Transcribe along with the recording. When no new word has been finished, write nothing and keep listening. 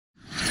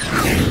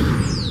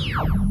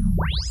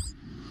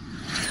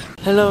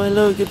Hello,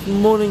 hello, good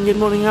morning,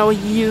 how are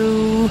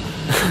you?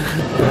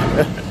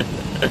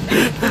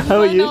 How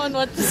are you?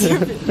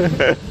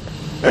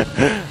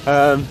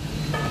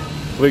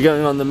 We're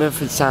going on the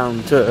Milford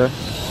Sound tour,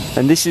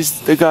 and this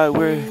is the guy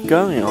we're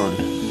going on.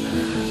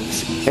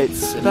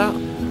 It's about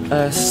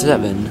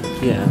 7,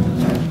 yeah.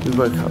 We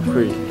woke up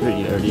pretty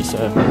early,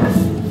 so.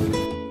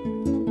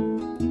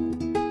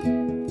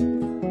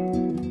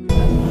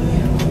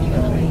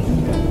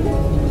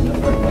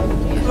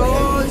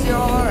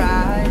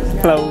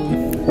 Hello.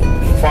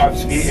 5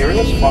 ski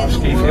areas, 5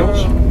 ski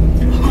fields.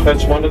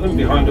 That's one of them.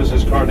 Behind us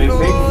is currently 3.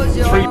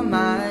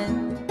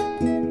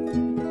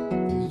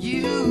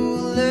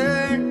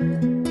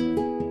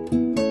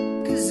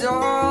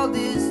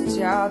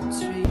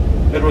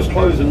 It was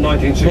closed in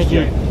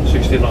 1968,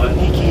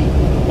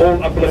 69.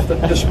 All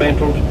uplifted,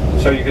 dismantled,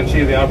 so you can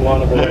see the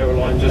outline of the railway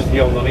line just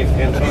here on the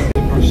left-hand side.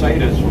 The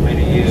Crusaders for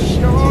many years,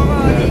 you know,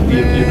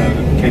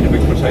 the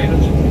Canterbury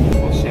Crusaders,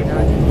 for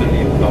several $1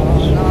 million.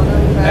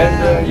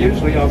 And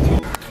usually after...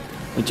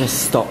 We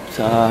just stopped,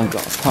 got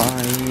a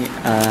pie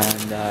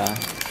and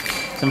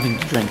something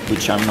to drink,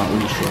 which I'm not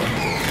really sure.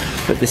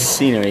 But the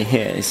scenery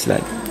here is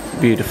like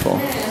beautiful.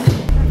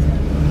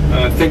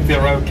 I think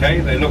they're okay,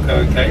 they look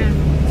okay.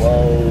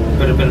 Whoa.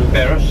 But a bit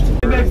embarrassed.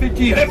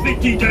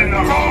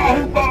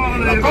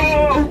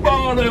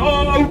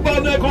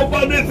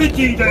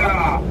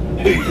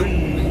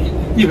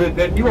 You heard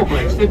that, you were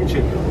blessed, didn't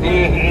you?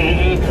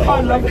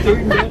 I love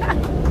doing that.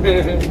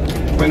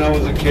 When I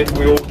was a kid,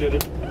 we all did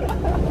it.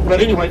 But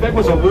anyway, that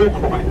was a war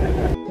cry.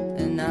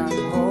 And I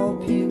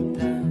hope you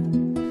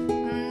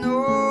learn. No.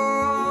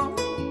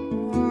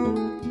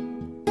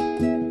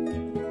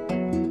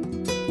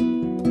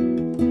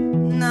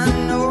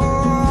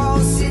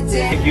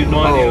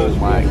 Oh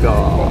my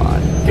god.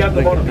 Down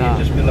the bottom here,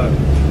 just below.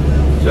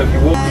 So if you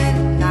walk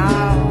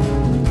Now,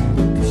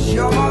 'cause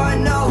you're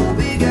no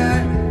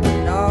bigger.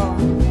 No,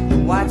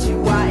 what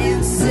you are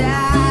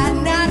inside.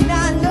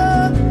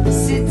 No,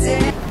 sit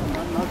down.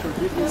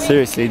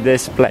 Seriously,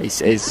 this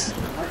place is...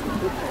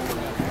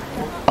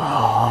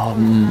 Oh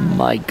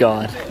my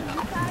god.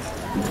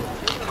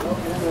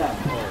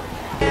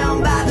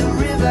 Down by the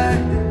river.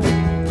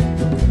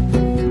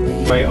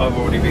 I've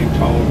already been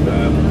told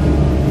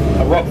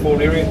a rockfall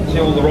area. See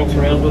all the rocks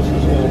around us?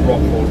 It's all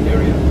rockfall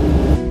area.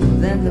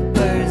 Then the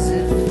birds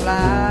that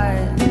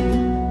fly.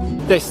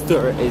 This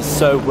tour is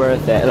so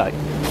worth it, like...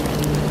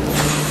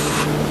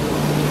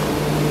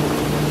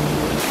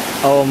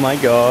 Oh my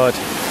god.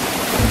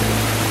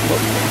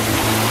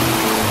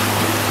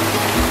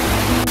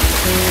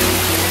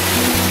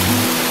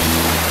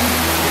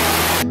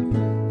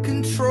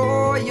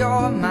 Control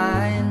your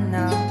mind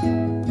now.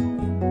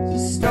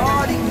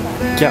 Starting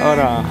to Kia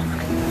ora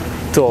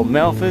to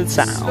Milford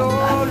Sound.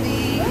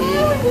 slowly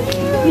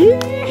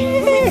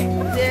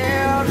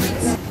down.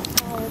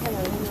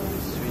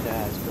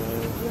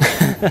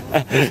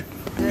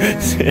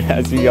 Sweet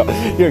as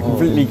you're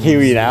completely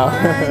Kiwi now.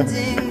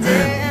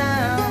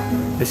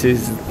 This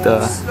is the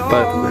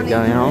boat we're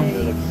going on.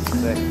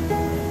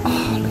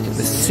 Oh, look at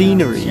the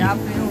scenery.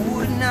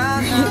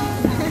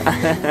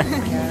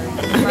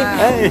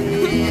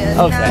 Hey.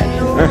 Okay.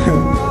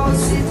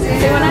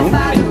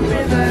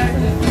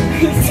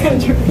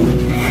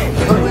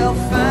 We'll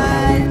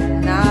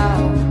find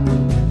now,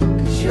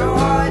 'cause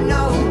you're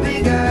no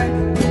bigger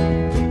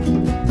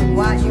than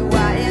what you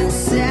are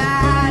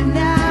inside.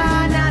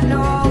 Nah,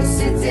 no,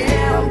 sit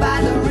down by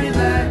the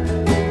river.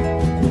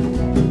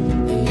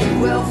 You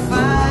will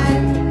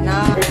find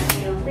now.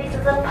 This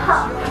is a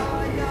pup.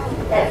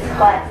 It's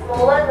quite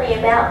small, only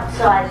about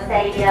size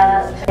maybe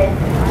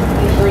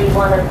usually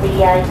one of the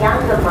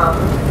younger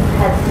mums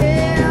has.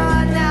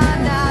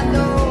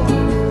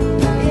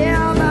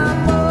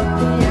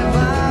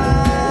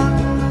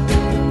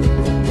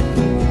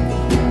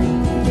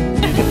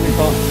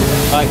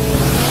 Like,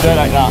 do it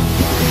like that.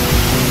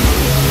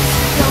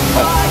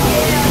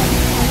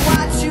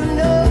 What you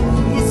know,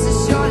 it's a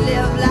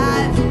short-lived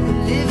life.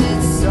 Live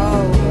it so,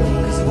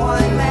 'cause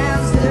one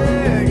man's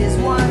dirt is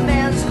one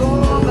man's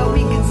gold. But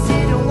we can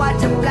sit and watch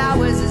the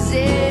flowers as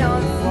they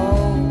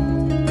unfold.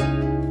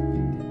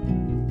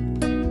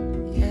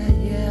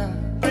 Yeah.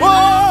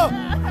 Whoa!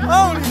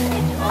 Holy!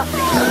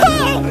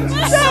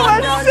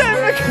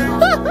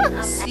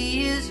 The sea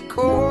is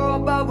cold,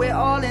 but we're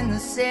all in the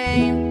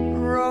same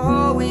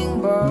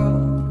rowing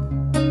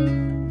boat,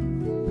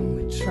 and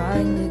we're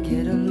trying to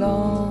get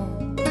along.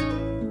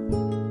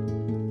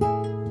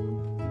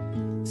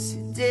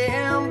 Sit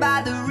down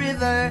by the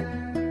river,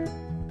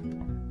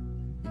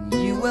 and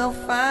you will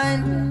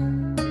find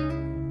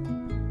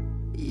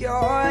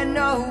you're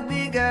no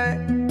bigger,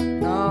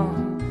 no,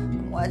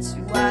 than what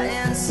you are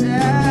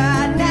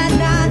inside.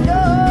 Nah,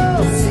 no.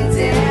 Sit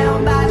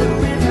down by the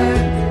river,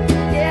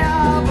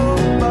 yeah,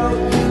 boat,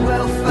 you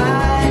will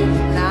find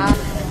now.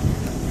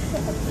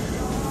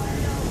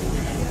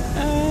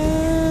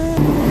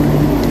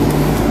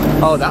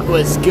 Oh, that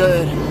was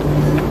good.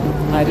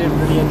 I didn't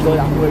really enjoy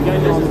that. We're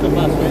going on. This is the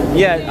bus, right?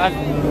 Yeah,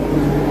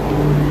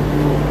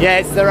 Yeah,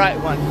 it's the right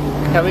one.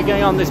 Okay, we're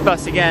going on this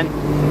bus again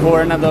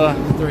for another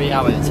 3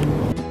 hours.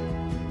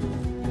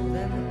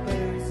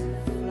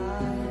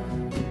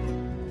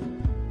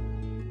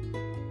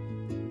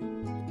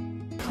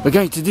 We're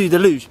going to do the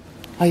luge.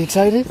 Are you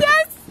excited?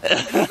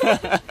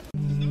 Yes!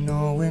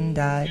 No, and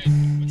I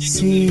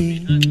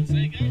see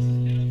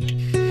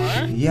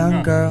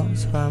young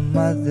girls from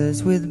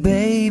mothers with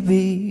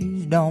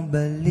babies don't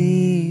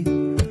believe